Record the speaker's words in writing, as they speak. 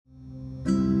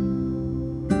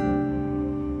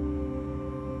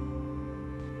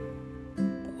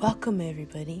Welcome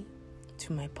everybody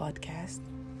to my podcast.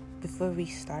 Before we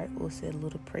start, we'll say a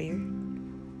little prayer.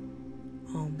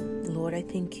 Lord, I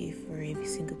thank you for every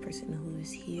single person who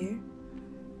is here.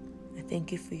 I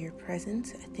thank you for your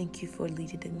presence. I thank you for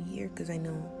leading them here because I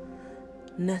know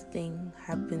nothing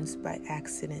happens by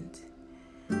accident.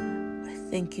 I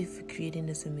thank you for creating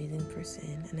this amazing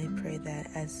person, and I pray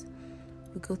that as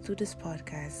we go through this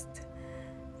podcast,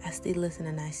 as they listen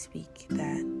and I speak,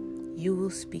 that you will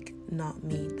speak, not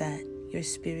me, that your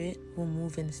spirit will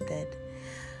move instead.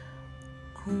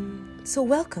 So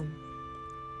welcome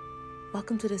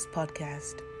to this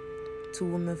podcast. To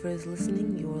whomever is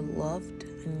listening, you are loved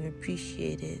and you're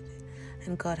appreciated,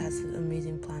 and God has an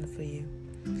amazing plan for you.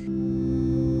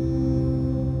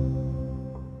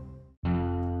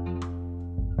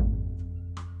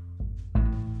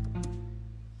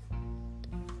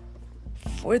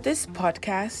 For this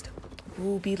podcast,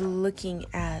 we'll be looking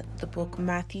at the book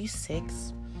Matthew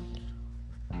 6,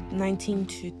 19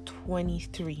 to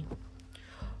 23.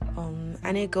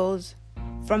 And it goes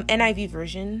from NIV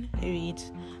version. It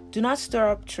reads, "Do not store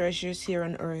up treasures here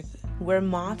on earth, where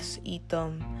moths eat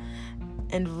them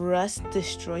and rust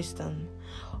destroys them,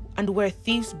 and where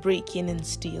thieves break in and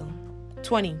steal."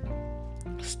 20.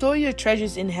 "Store your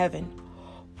treasures in heaven,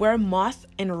 where moth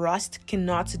and rust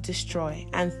cannot destroy,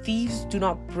 and thieves do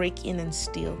not break in and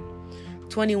steal."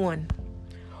 21.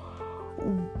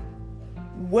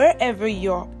 "Wherever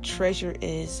your treasure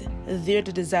is, there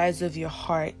the desires of your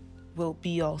heart will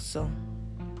be also."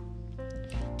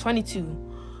 22.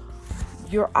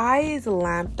 "Your eye is a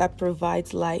lamp that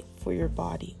provides light for your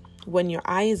body. When your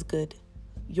eye is good,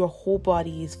 your whole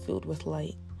body is filled with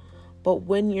light. But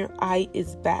when your eye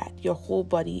is bad, your whole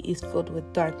body is filled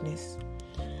with darkness.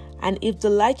 And if the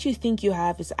light you think you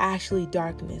have is actually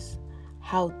darkness,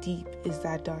 how deep is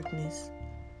that darkness?"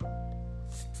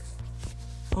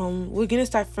 We're going to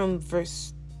start from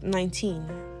verse 19.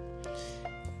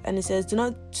 And it says, "Do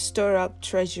not store up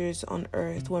treasures on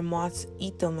earth, where moths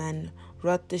eat them and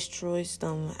rust destroys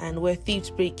them, and where thieves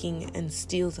break in and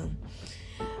steal them."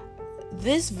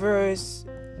 This verse,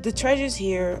 the treasures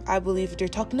here, I believe they're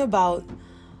talking about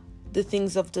the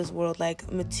things of this world, like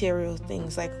material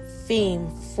things, like fame,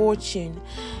 fortune,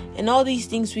 and all these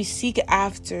things we seek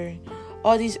after,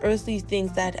 all these earthly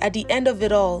things that at the end of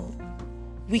it all,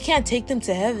 we can't take them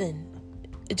to heaven.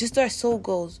 It's just our soul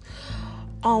goes.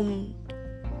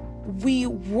 We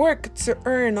work to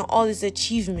earn all these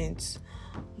achievements,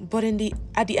 but at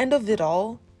the end of it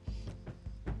all,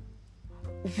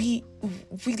 we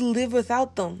live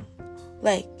without them.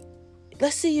 Like,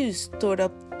 let's say you stored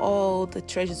up all the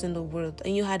treasures in the world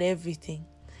and you had everything,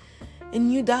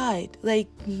 and you died. Like,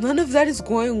 none of that is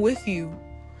going with you.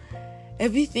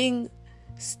 Everything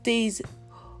stays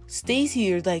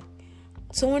here. Like,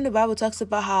 somewhere in the Bible talks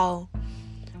about how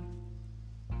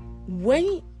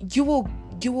when you will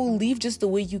leave just the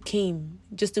way you came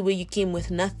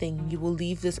with nothing. You will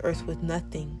leave this earth with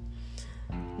nothing.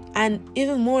 And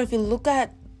even more, if you look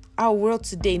at our world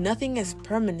today, nothing is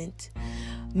permanent.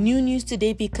 New news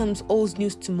today becomes old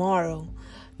news tomorrow.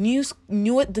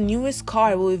 The newest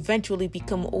car will eventually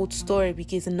become old story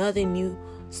because another new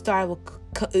car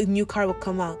will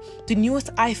come out. The newest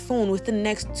iPhone within the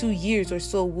next 2 years or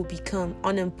so will become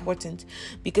unimportant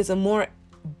because a more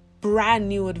brand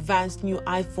new, advanced new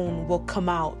iPhone will come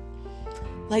out.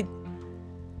 Like,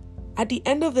 at the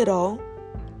end of it all,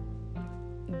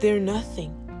 they're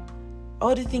nothing.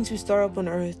 All the things we store up on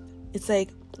earth, it's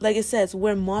like it says,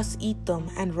 where moths eat them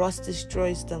and rust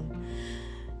destroys them,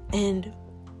 and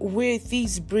where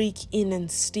thieves break in and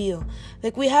steal.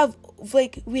 We have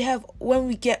when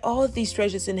we get all of these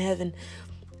treasures in heaven,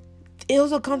 it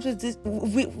also comes with this.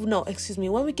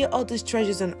 When we get all these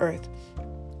treasures on earth,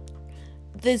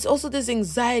 there's also this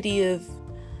anxiety of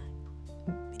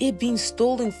it being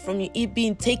stolen from you, it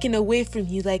being taken away from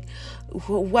you. Like,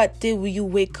 what day will you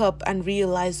wake up and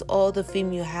realize all the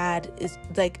fame you had is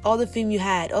all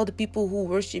the people who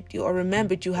worshipped you or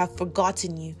remembered you have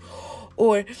forgotten you?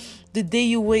 Or the day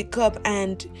you wake up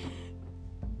and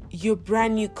your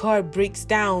brand new car breaks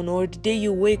down, or the day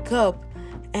you wake up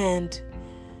and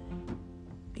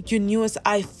your newest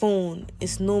iPhone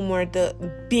is no more the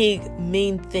big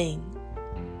main thing.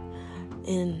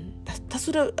 And that's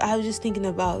what I was just thinking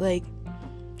about. Like,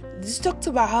 this talks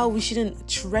about how we shouldn't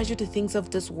treasure the things of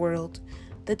this world,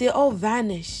 that they all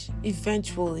vanish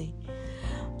eventually.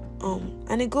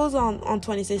 And it goes on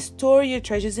 20, it says, "Store your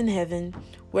treasures in heaven,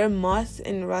 where moth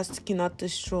and rust cannot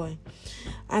destroy,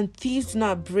 and thieves do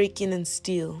not break in and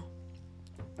steal."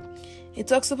 It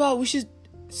talks about we should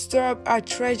store up our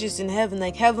treasures in heaven,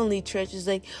 like heavenly treasures.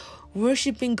 Like,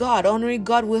 worshiping God, honoring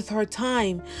God with our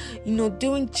time,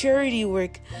 doing charity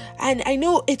work. And I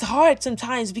know it's hard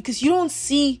sometimes because you don't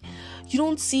see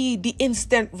the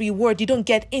instant reward. You don't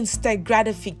get instant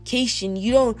gratification.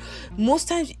 You don't most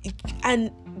times,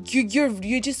 and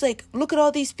you're just like, look at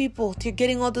all these people, they're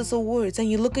getting all those awards, and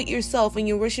you look at yourself and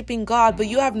you're worshiping God, but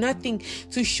you have nothing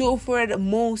to show for it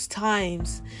most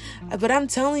times. But I'm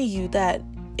telling you that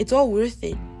it's all worth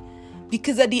it,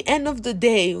 because at the end of the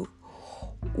day,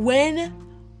 when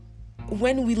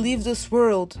we leave this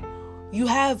world, you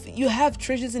have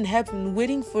treasures in heaven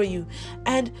waiting for you.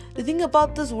 And the thing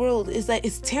about this world is that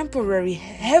it's temporary.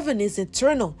 Heaven is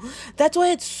eternal. That's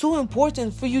why it's so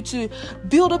important for you to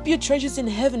build up your treasures in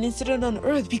heaven instead of on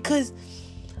earth, because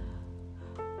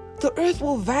the earth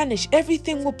will vanish.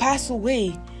 Everything will pass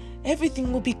away.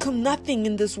 Everything will become nothing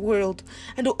in this world.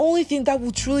 And the only thing that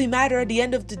will truly matter at the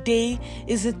end of the day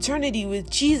is eternity with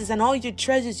Jesus, and all your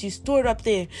treasures you stored up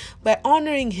there by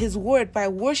honoring his word, by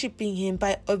worshiping him,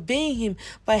 by obeying him,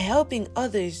 by helping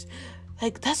others.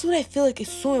 Like, that's what I feel like is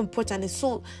so important.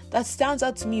 That stands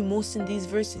out to me most in these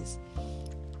verses.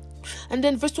 And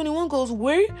then verse 21 goes,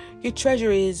 where your treasure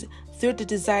is, there the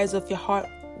desires of your heart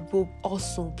will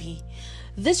also be.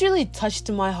 This really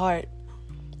touched my heart.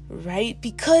 Right?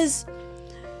 Because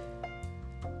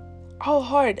our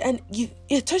heart,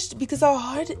 it touched because our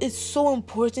heart is so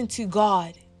important to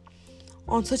God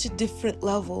on such a different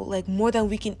level, like more than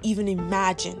we can even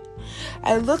imagine.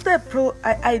 I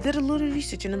did a little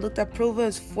research and I looked at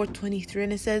Proverbs 4:23,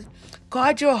 and it says,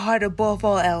 guard your heart above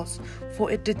all else,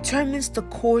 for it determines the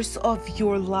course of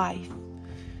your life.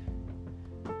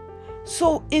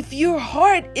 So if your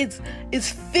heart is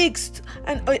fixed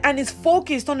and is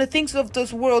focused on the things of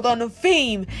this world, on the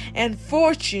fame and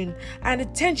fortune and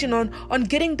attention, on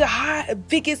getting the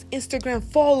biggest Instagram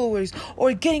followers,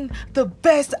 or getting the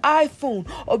best iPhone,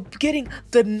 or getting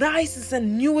the nicest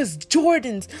and newest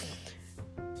Jordans,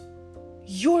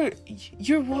 you're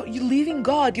leaving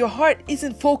God. Your heart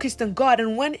isn't focused on God.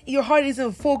 And when your heart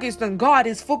isn't focused on God,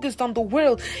 it's focused on the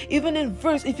world. Even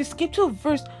if you skip to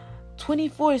verse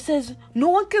 24, it says, no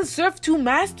one can serve two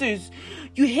masters.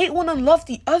 You hate one and love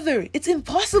the other. It's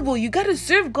impossible. You got to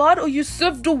serve God or you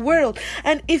serve the world.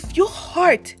 And if your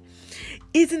heart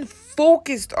isn't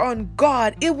focused on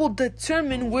God, it will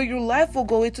determine where your life will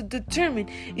go. It will determine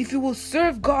if you will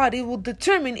serve God. It will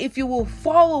determine if you will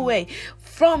fall away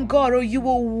from God, or you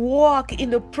will walk in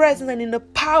the presence and in the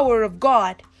power of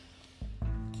God.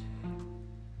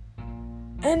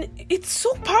 And it's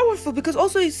so powerful, because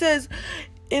also it says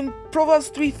in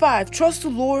Proverbs 3:5, trust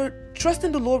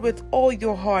in the Lord with all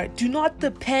your heart. Do not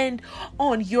depend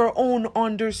on your own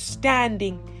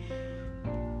understanding.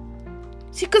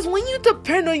 See, because when you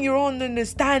depend on your own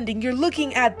understanding, you're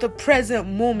looking at the present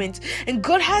moment. And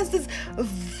God has this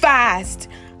vast,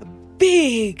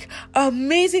 big,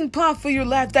 amazing plan for your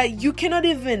life that you cannot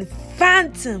even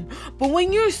fathom. But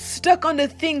when you're stuck on the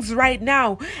things right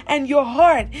now, and your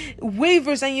heart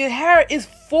wavers and your heart is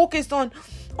focused on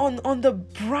the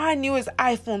brand newest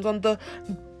iPhones, on the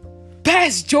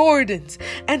best Jordans,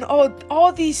 and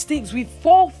all these things, we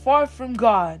fall far from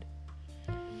God.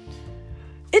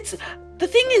 The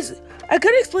thing is, I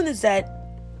gotta explain is that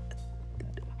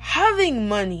having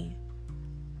money,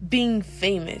 being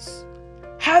famous,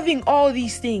 having all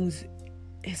these things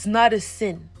is not a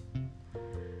sin.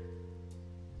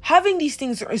 Having these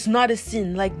things is not a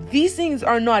sin. Like, these things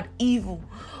are not evil.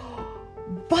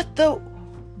 But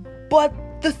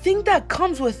the thing that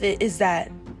comes with it is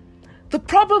that the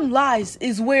problem lies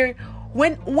is where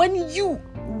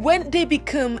when they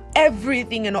become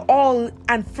everything and all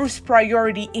and first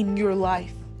priority in your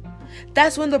life.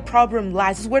 That's when the problem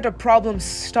lies. It's where the problem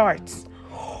starts.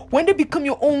 When they become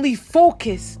your only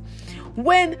focus.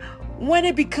 When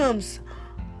it becomes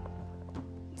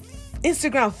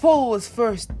Instagram followers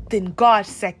first, then God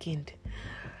second.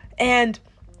 And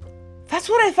that's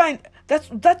what I find. That's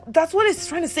what it's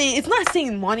trying to say. It's not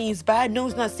saying money is bad. No,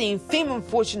 it's not saying fame and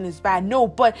fortune is bad. No,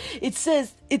 but it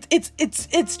says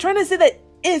it's trying to say that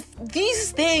if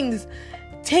these things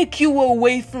take you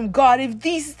away from God, if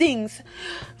these things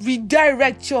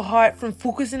redirect your heart from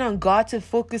focusing on God to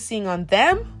focusing on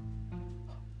them,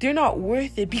 they're not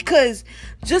worth it. Because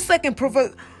just like in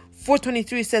Proverbs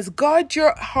 4:23, it says, guard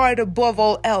your heart above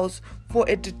all else, for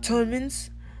it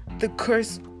determines the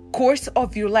course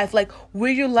of your life, like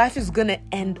where your life is gonna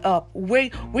end up, where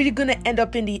you're gonna end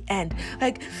up in the end.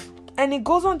 Like, and it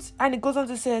goes on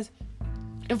to says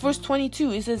in verse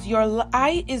 22, it says, your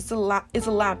eye is a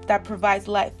lamp that provides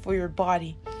light for your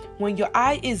body. When your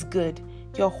eye is good,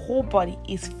 your whole body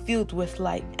is filled with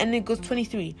light. And it goes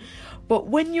 23, but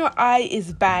when your eye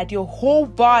is bad, your whole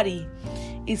body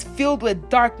is filled with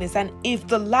darkness, and if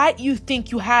the light you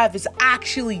think you have is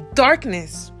actually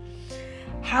darkness,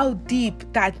 how deep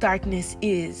that darkness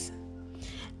is.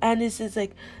 And this is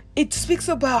like, it speaks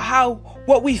about how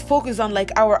what we focus on,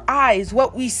 like our eyes,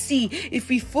 what we see, if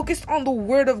we focus on the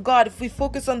word of God, if we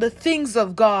focus on the things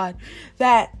of God,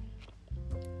 that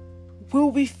we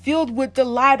will be filled with the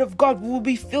light of God. We will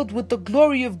be filled with the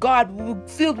glory of God. We will be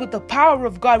filled with the power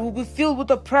of God. We will be filled with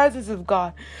the presence of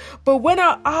God. But when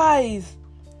our eyes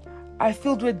are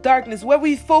filled with darkness, when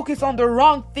we focus on the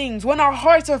wrong things, when our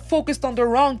hearts are focused on the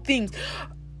wrong things,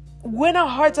 when our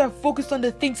hearts are focused on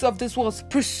the things of this world,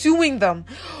 pursuing them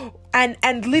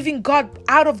and leaving God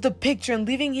out of the picture and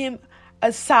leaving him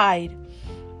aside,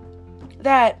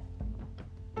 that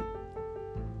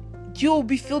you'll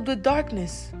be filled with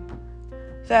darkness.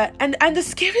 That and the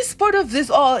scariest part of this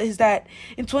all is that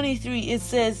in 23 it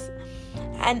says,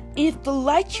 and if the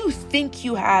light you think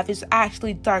you have is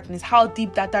actually darkness, how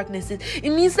deep that darkness is.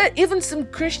 It means that even some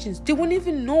Christians, they won't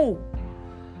even know,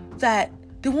 that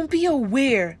they won't be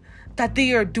aware that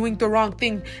they are doing the wrong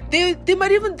thing. They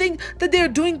might even think that they're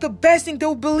doing the best thing.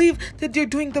 They'll believe that they're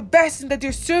doing the best and that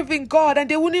they're serving God, and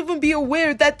they won't even be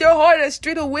aware that their heart is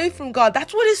strayed away from God.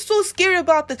 That's what is so scary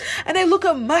about this. And I look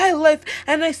at my life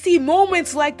and I see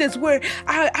moments like this where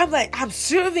I'm like, I'm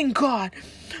serving God,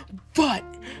 but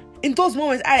in those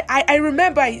moments, I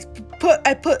remember I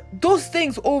put those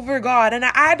things over God, and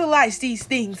I idolize these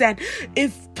things, and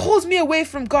it pulls me away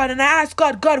from God, and I ask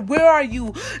God, where are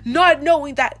you? Not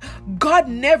knowing that God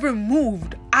never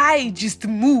moved. I just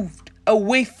moved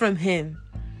away from him.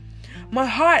 My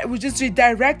heart was just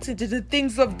redirected to the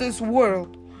things of this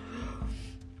world.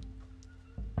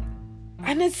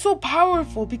 And it's so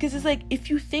powerful, because it's like, if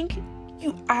you think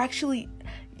you actually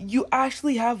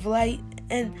have light,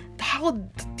 and how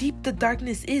deep the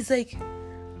darkness is, like,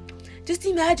 just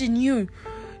imagine you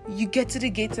get to the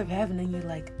gates of heaven and you're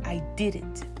like, I did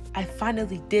it. I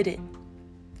finally did it.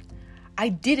 I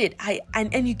did it.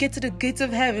 And you get to the gates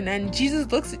of heaven and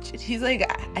Jesus looks at you. He's like,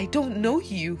 I don't know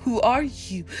you. Who are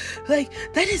you? Like,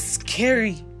 that is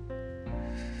scary.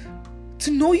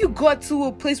 To know you got to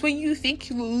a place where you think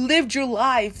you lived your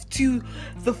life to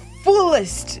the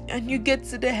fullest, and you get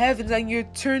to the heavens and you're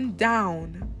turned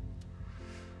down.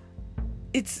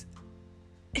 It's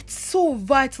so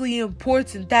vitally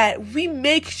important that we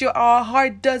make sure our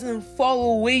heart doesn't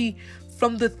fall away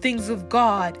from the things of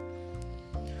God.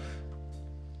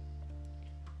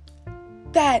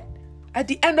 That at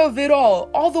the end of it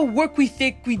all the work we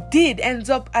think we did ends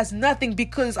up as nothing,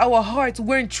 because our hearts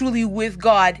weren't truly with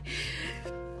God.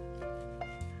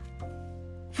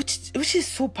 Which is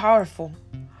so powerful.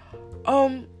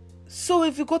 So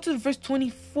if you go to verse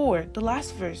 24, the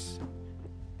last verse,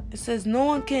 it says, no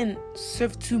one can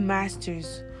serve two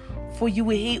masters, for you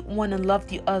will hate one and love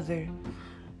the other.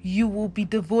 You will be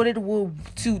devoted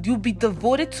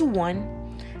to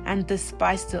one and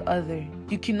despise the other.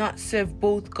 You cannot serve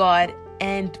both God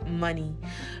and money.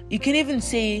 You can even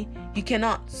say you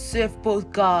cannot serve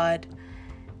both God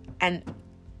and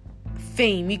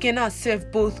fame. You cannot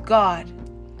serve both God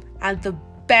and the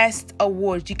best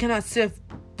awards. You cannot serve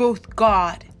both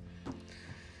God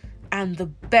and the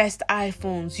best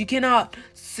iPhones. You cannot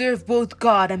serve both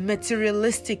God and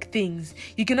materialistic things.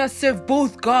 You cannot serve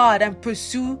both God and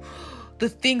pursue the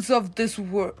things of this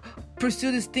world.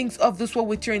 Pursue the things of this world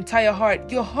with your entire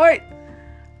heart. Your heart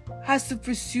has to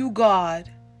pursue God.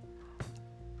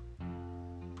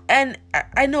 And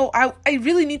I know I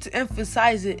really need to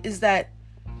emphasize it, is that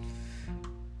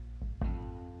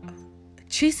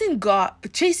chasing God,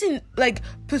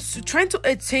 trying to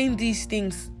attain these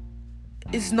things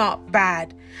is not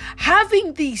bad.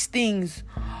 Having these things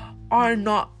are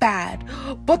not bad.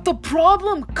 But the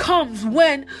problem comes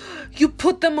when you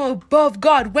put them above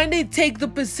God, when they take the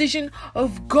position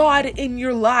of God in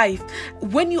your life,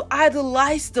 when you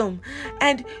idolize them.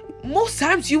 And most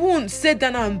times you won't sit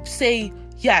down and say,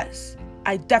 yes,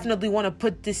 I definitely want to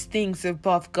put these things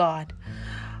above God.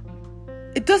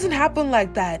 It doesn't happen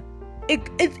like that.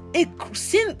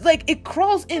 It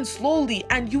crawls in slowly,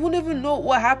 and you won't even know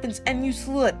what happens, and you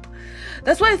slip.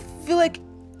 That's why I feel like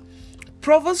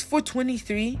Proverbs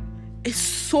 4:23 is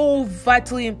so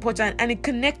vitally important, and it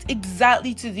connects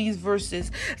exactly to these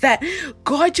verses, that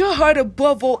guard your heart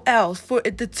above all else, for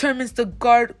it determines the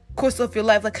course of your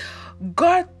life. Like,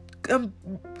 God,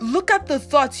 look at the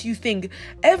thoughts you think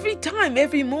every time,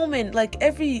 every moment, like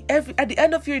every at the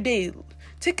end of your day.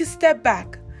 Take a step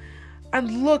back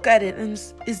and look at it, and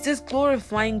is this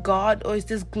glorifying God, or is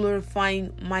this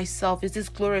glorifying myself? Is this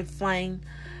glorifying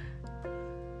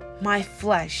my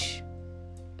flesh?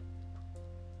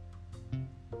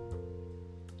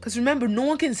 Because remember, no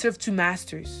one can serve two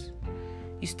masters.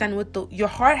 You stand with your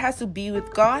heart has to be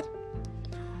with God,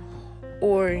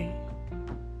 or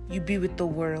you be with the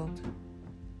world.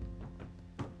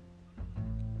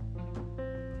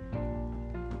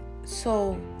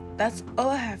 So that's all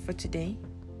I have for today.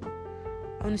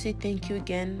 I want to say thank you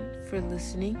again for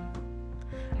listening.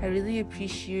 I really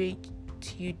appreciate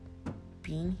you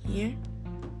being here.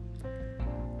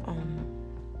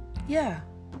 Yeah.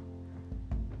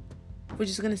 We're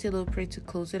just going to say a little prayer to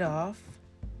close it off.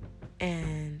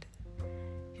 And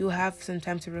you'll have some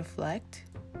time to reflect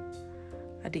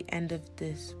at the end of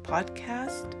this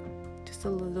podcast. Just a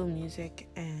little music,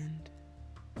 and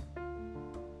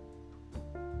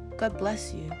God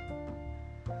bless you.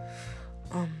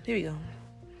 Here we go.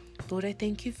 Lord, I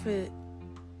thank you for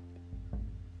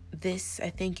this. I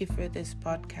thank you for this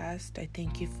podcast. I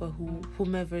thank you for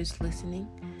whomever is listening.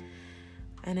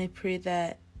 And I pray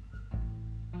that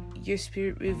your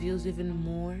Spirit reveals even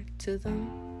more to them.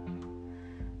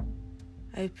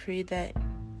 I pray that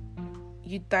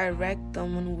you direct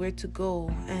them on where to go,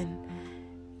 and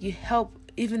you help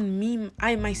even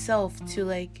I myself to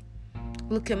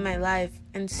look at my life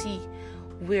and see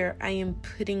where I am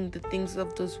putting the things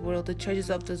of this world, the treasures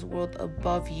of this world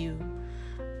above you,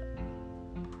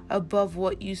 above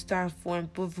what you stand for,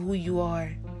 above who you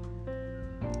are.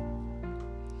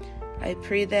 I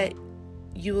pray that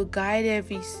you will guide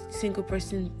every single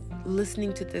person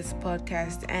listening to this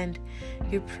podcast, and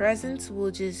your presence will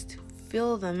just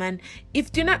fill them. And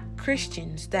if they're not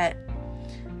Christians, that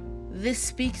this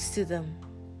speaks to them,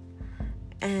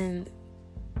 and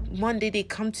one day they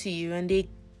come to you, and they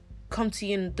come to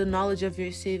you in the knowledge of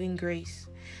your saving grace,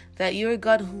 that you're a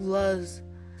God who loves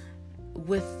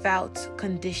without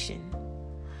condition.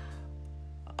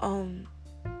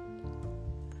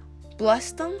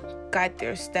 Bless them, guide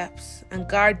their steps, and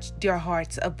guard their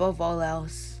hearts above all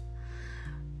else.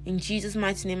 In Jesus'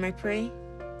 mighty name I pray.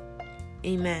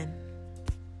 Amen.